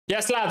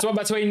Yes, lads, welcome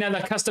back to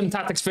another custom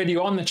tactics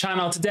video on the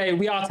channel. Today,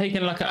 we are taking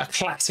a look at a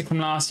classic from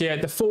last year,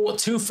 the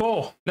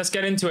 4-2-4. Let's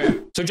get into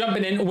it. So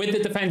jumping in with the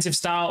defensive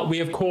style,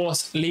 we of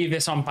course leave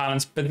this on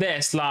balance, but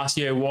this last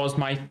year was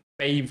my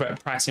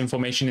favorite pressing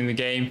formation in the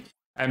game.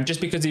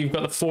 Just because you've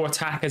got the four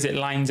attackers, it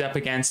lines up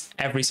against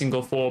every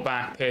single four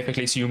back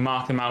perfectly, so you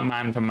mark them out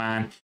man for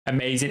man.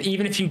 Amazing.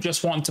 Even if you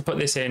just want to put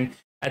this in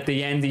at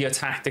the end of your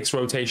tactics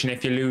rotation,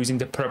 if you're losing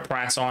to put a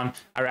press on,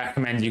 I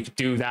recommend you could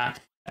do that.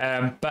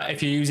 But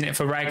if you're using it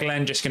for regular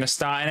and just going to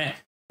start in it,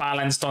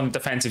 balanced on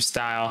defensive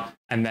style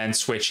and then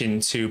switch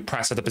into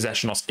press at the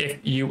possession loss if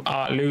you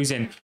are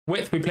losing.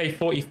 Width, we play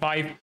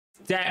 45.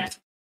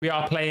 Depth, we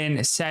are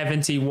playing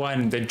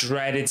 71, the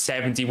dreaded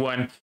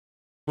 71.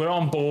 We're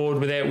on board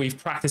with it. We've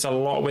practiced a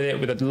lot with it,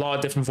 with a lot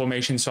of different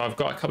formations. So I've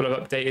got a couple of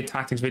updated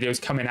tactics videos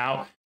coming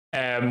out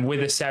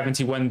with a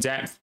 71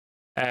 depth.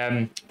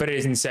 But it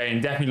is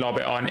insane. Definitely lob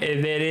it on.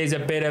 There is a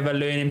bit of a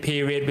learning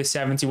period with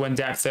 71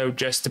 depth, though,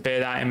 just to bear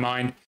that in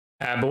mind.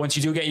 But once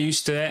you do get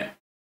used to it,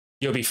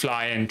 you'll be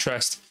flying,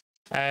 trust.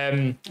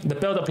 The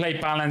build-up play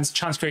balance,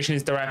 chance creation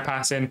is direct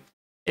passing.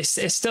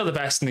 It's still the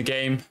best in the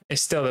game.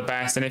 It's still the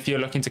best. And if you're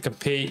looking to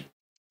compete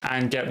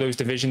and get those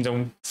divisions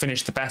and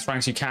finish the best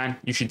ranks you can,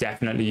 you should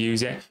definitely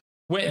use it.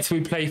 Width,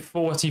 we play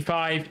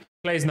 45.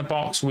 Players in the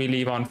box, we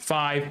leave on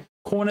 5.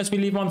 Corners, we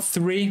leave on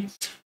 3.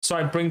 So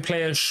I bring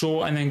players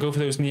short and then go for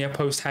those near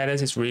post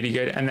headers. It's really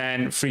good. And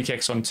then free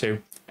kicks on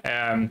 2.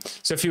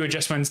 So a few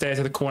adjustments there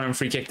to the corner and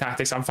free kick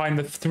tactics. I'm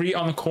finding the 3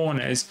 on the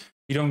corners,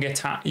 you don't get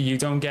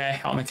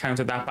hit on the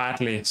counter that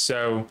badly.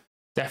 So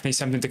definitely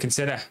something to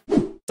consider.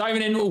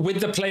 Diving in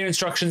with the player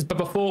instructions, but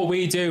before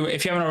we do,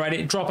 if you haven't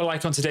already, drop a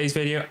like on today's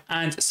video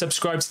and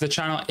subscribe to the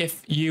channel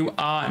if you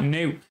are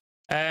new.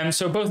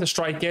 So both the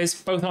strikers,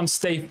 both on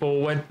stay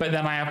forward, but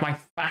then I have my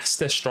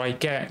faster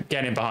striker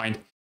getting behind.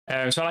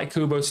 So I like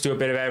Kubo to do a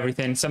bit of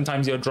everything.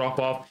 Sometimes he'll drop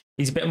off.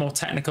 He's a bit more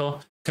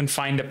technical, can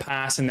find a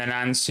pass, and then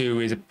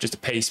Ansu is just a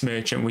pace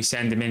merchant. We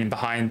send him in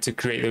behind to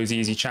create those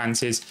easy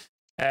chances.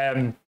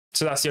 So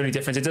that's the only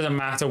difference. It doesn't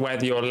matter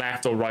whether your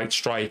left or right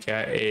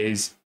striker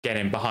is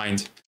getting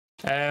behind.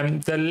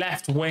 The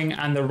left wing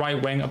and the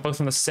right wing are both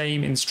on the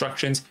same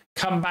instructions.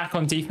 Come back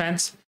on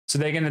defense. So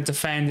they're going to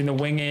defend in the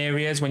wing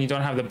areas when you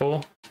don't have the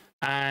ball,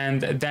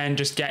 and then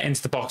just get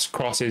into the box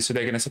crosses. So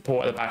they're going to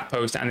support at the back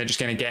post, and they're just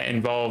going to get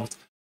involved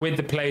with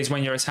the plays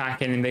when you're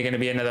attacking, and they're going to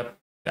be another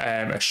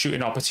a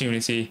shooting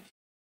opportunity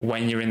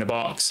when you're in the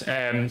box.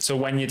 So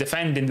when you're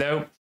defending,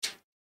 though,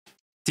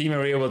 Di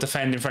Maria will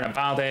defend in front of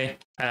Balde,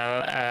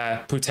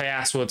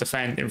 Putellas will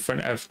defend in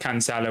front of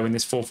Cancelo in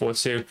this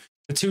 4-4-2.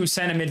 The 2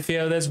 centre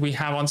midfielders we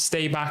have on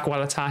stay back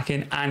while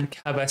attacking and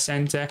cover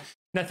centre.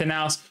 Nothing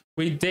else.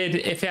 We did,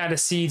 if it had a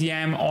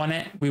CDM on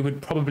it, we would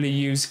probably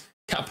use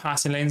cut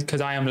passing lanes,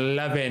 because I am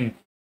loving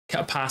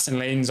cut passing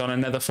lanes on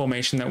another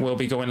formation that will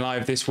be going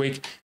live this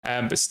week.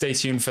 But stay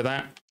tuned for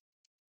that.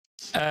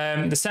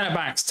 The centre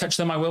backs, touch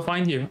them, I will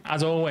find you,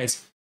 as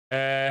always.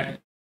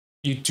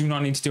 You do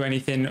not need to do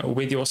anything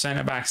with your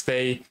centre backs.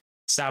 They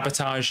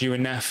sabotage you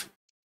enough.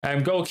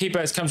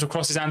 Goalkeepers comes from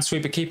crosses and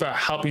sweeper keeper,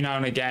 help you now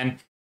and again.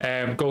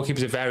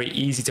 Goalkeepers are very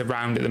easy to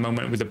round at the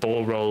moment with the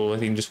ball roll.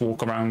 They can just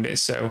walk around it.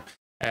 So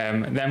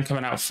them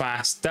coming out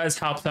fast does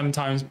help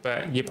sometimes,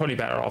 but you're probably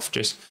better off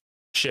just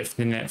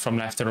shifting it from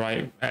left to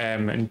right.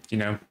 And, you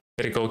know, a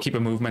bit of goalkeeper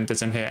movement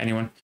doesn't hurt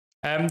anyone.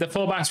 The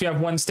fullbacks, we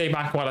have one stay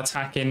back while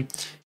attacking,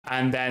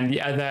 and then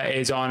the other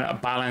is on a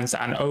balance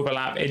and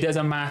overlap. It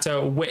doesn't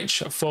matter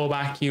which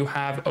fullback you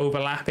have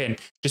overlapping.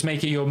 Just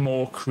make it your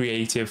more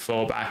creative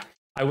fullback.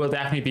 I will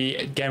definitely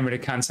be getting rid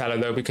of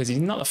Cancelo, though, because he's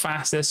not the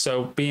fastest.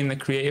 So being the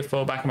creative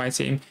fullback of my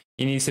team,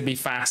 he needs to be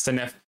fast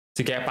enough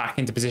to get back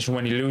into position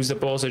when you lose the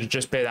ball. So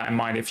just bear that in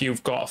mind. If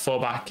you've got a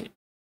fullback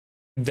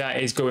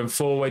that is going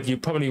forward, you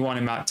probably want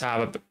him to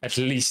have at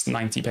least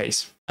 90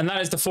 pace. And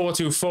that is the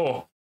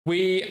 4-2-4.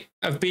 We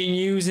have been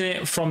using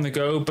it from the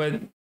go,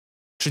 but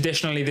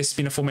traditionally this has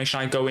been a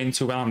formation I go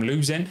into when I'm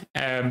losing.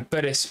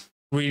 But it's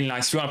really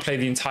nice. If you want to play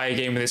the entire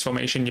game with this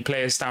formation, your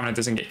player's stamina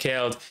doesn't get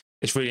killed.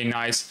 It's really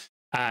nice.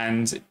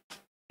 And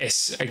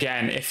it's,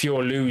 again, if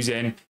you're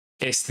losing,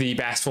 it's the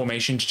best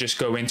formation to just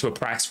go into a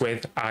press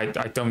with. I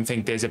don't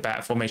think there's a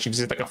better formation,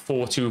 because it's like a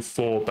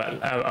 4-2-4, but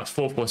a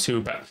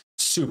 4-4-2, but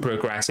super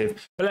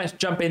aggressive. But let's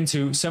jump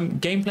into some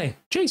gameplay.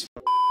 Jeez.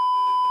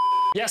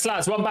 Yes,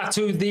 lads, welcome back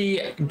to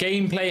the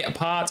gameplay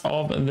part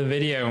of the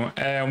video.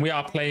 We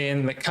are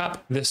playing the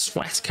Cup, the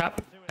Sweat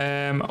Cup,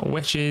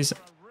 which is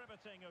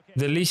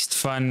the least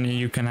fun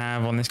you can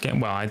have on this game.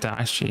 Well,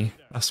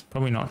 that's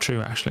probably not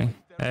true, actually.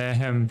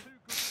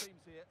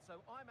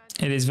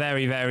 It is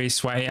very, very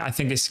sweaty. I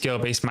think it's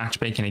skill-based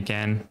matchmaking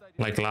again,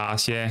 like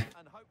last year,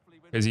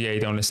 because EA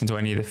don't listen to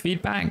any of the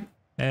feedback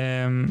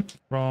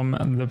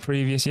from the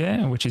previous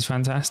year, which is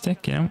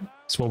fantastic. You know,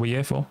 that's what we're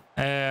here for.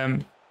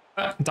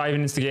 But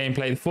diving into the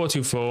gameplay, the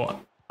 4-2-4,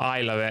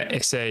 I love it.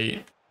 It's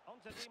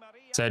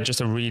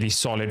just a really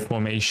solid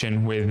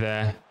formation with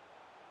the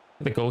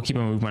goalkeeper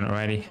movement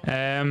already.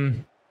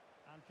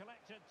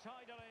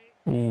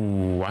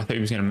 Ooh, I thought he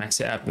was going to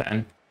mess it up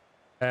then.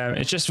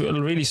 It's just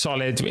really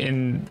solid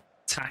in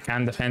attack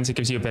and defense. It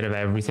gives you a bit of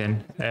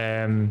everything.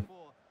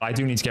 I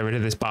do need to get rid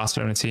of this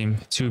Barcelona team,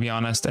 to be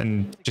honest,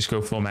 and just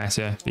go full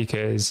Messi,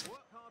 because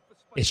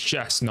it's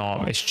just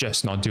not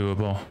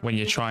doable when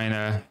you're trying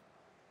to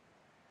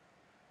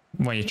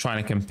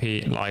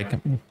compete. Like,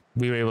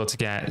 we were able to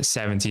get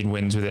 17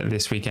 wins with it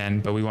this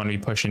weekend, but we want to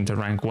be pushing to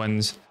rank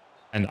ones.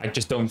 And I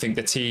just don't think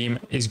the team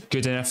is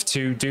good enough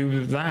to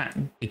do that,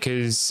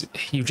 because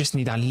you just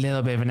need a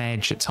little bit of an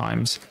edge at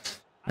times.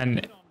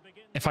 And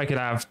if I could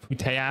have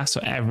Putellas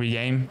every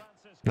game,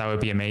 that would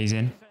be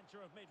amazing.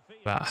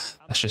 But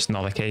that's just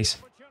not the case.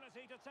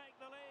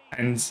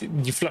 And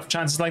you fluff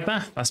chances like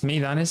that. That's me,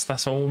 that is.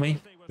 That's all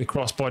me. The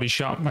cross-body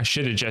shot. I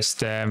should have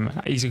just...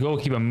 he's a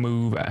goalkeeper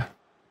mover.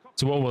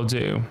 So what we'll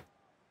do...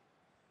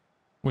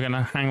 We're going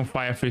to hang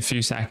fire for a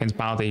few seconds.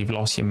 Balde, you've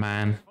lost your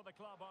man.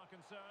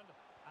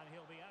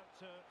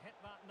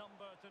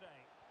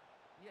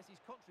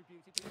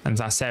 And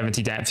that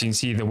 70 depth, you can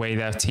see the way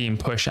their team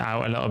push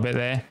out a little bit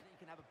there.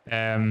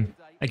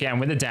 Again,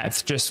 with the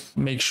depth, just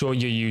make sure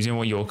you're using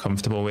what you're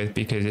comfortable with,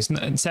 because it's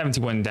not,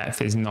 71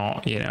 depth is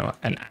not, you know,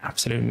 an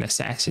absolute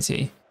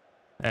necessity.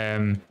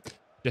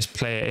 Just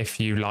play it if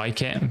you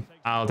like it.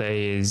 Balde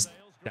is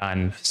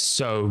done.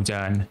 So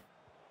done.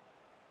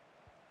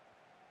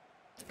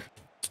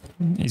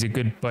 He's a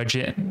good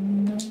budget.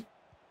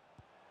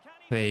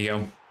 There you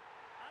go.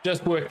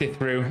 Just worked it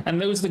through.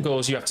 And those are the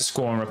goals you have to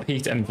score and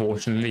repeat,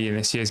 unfortunately, in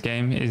this year's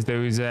game, is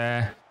those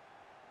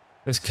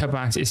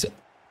cutbacks. It's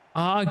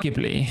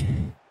arguably,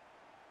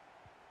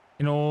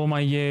 in all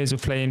my years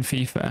of playing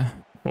FIFA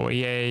or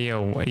EA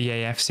or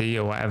EAFC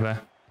or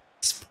whatever,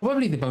 it's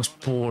probably the most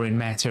boring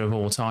meta of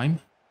all time.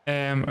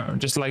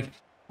 Just like,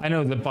 I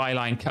know the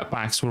byline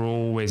cutbacks were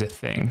always a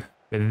thing,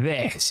 but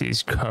this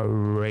is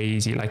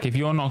crazy. Like, if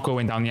you're not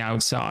going down the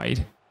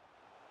outside,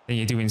 then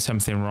you're doing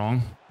something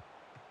wrong.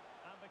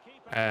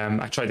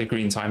 I tried to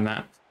green time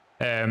that.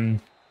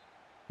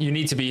 You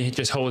need to be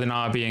just holding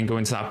RB and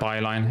going to that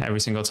byline every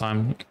single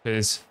time,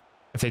 because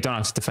if they don't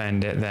have to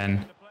defend it,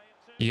 then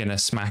you're going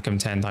to smack them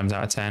 10 times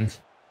out of 10.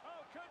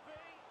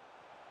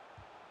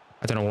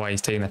 I don't know why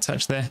he's taking a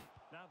touch there.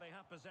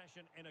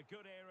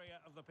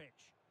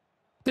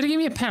 Did it give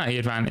me a penalty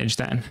advantage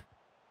then?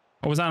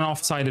 Or was that an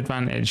offside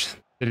advantage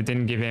that it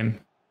didn't give him?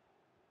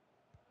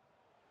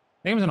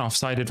 I think it was an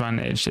offside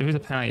advantage. If it was a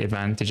penalty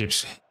advantage,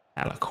 it's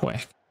hella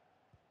quick.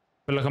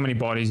 But look how many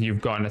bodies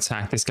you've got in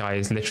attack. This guy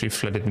is literally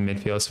flooded the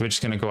midfield. So we're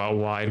just going to go out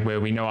wide, where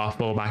we know our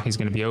fullback is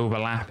going to be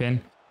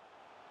overlapping.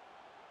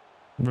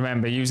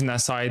 Remember, using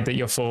that side that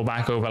your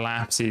fullback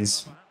overlaps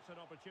is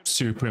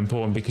super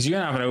important, because you're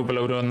going to have an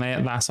overload on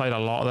that side a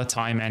lot of the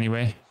time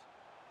anyway.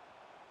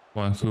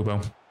 Go on,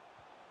 Kubo.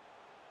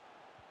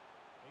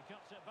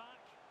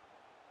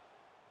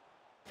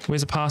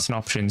 Where's the passing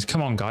options?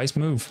 Come on, guys,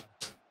 move.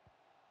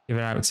 Give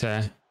it out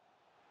to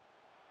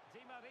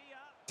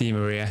Di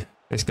Maria.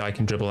 This guy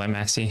can dribble like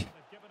Messi.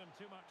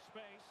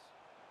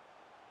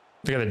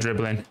 Look at the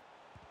dribbling.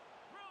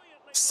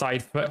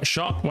 Side foot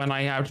shot when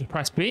I out to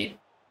press B.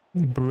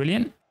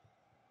 Brilliant.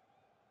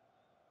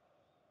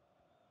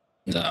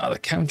 Oh, the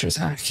counter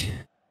attack.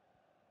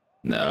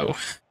 No.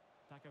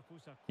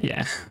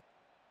 Yeah.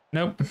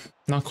 Nope.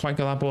 Not quite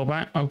got that ball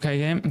back. Okay,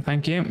 game.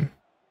 Thank you.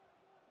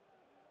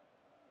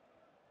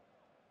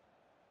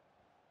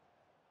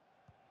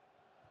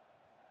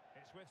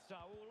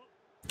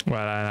 Well,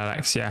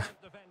 Alex, yeah.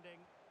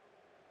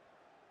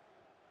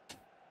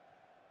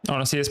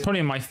 Honestly, it's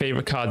probably my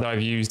favorite card that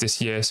I've used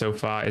this year so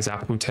far is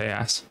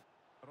Putellas.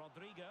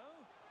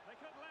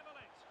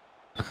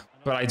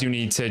 But I do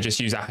need to just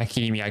use that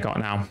Hakimi I got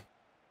now.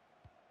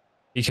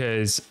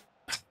 Because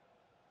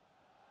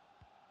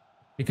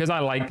I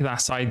like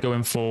that side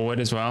going forward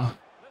as well.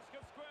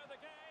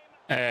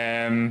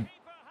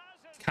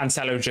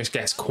 Cancelo just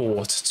gets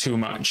caught too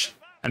much.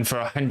 And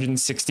for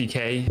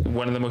 160k,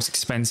 one of the most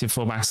expensive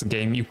fullbacks in the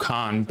game, you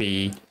can't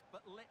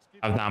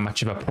have that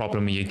much of a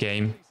problem with your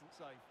game.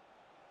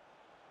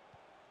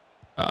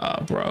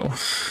 Bro.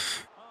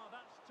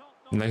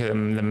 Look at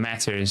them. The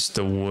meta is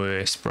the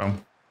worst, bro.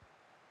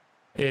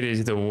 It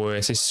is the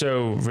worst. It's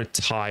so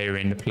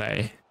retiring to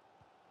play.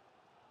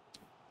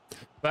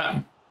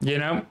 But, you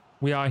know,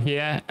 we are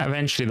here.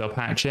 Eventually they'll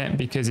patch it,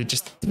 because we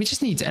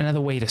just need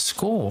another way to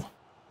score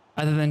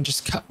other than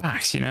just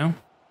cutbacks, you know?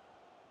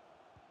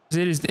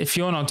 It is, if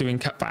you're not doing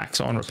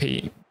cutbacks on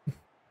repeat,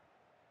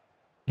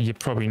 you're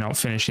probably not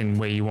finishing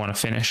where you want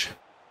to finish.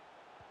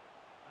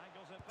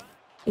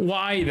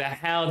 Why the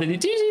hell did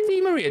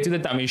Di Maria do the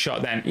dummy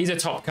shot then? He's a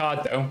top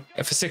card though.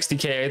 For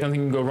 60k, I don't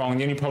think you can go wrong.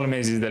 The only problem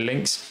is the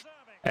links.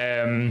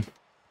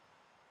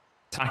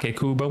 Take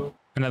Kubo,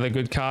 another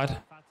good card.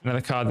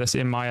 Another card that's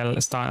in my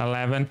starting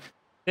 11.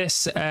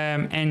 This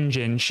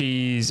engine,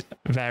 she's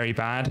very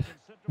bad.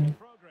 I'm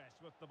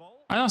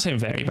not saying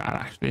very bad,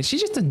 actually. She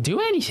just doesn't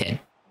do anything.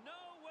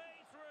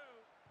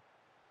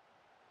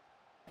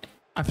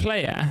 I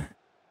play her,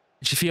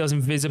 she feels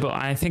invisible.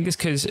 I think it's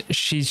because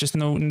there's just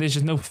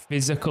no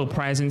physical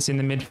presence in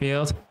the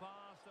midfield.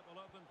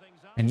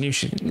 I knew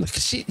she's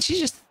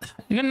just,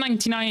 you got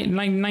 99,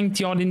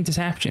 90 odd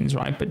interceptions,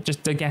 right? But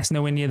just, I guess,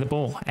 nowhere near the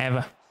ball,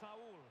 ever.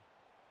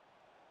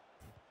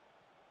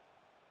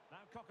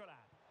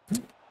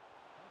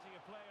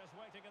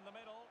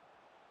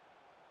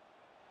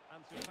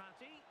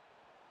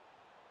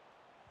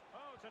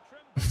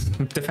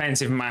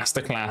 Defensive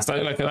masterclass.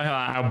 Look at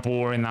how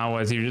boring that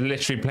was. He was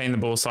literally playing the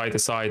ball side to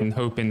side and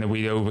hoping that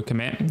we'd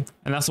overcommit.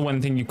 And that's the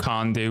one thing you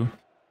can't do,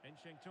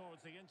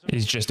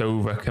 is just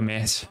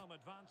overcommit.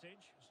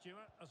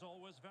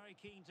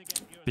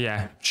 But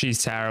yeah,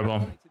 she's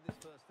terrible,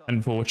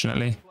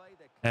 unfortunately.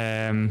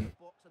 I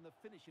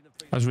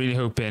was really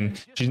hoping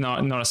she's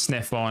not a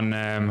sniff on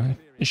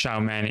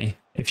Xiaomeni.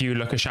 If you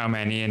look at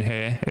Xiaomeni and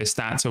her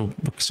stats are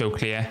so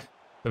clear,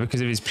 but because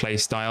of his play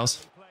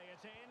styles.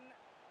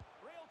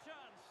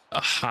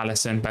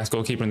 Allison, best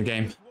goalkeeper in the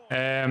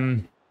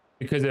game.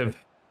 Because of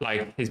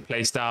like his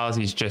play styles,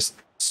 he's just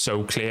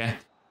so clear.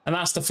 And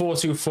that's the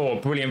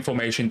 4-2-4. Brilliant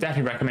formation.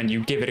 Definitely recommend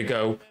you give it a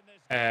go.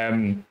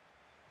 And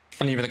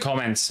leave in the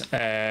comments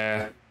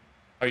how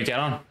you get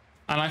on.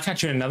 And I'll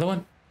catch you in another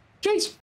one. Cheers.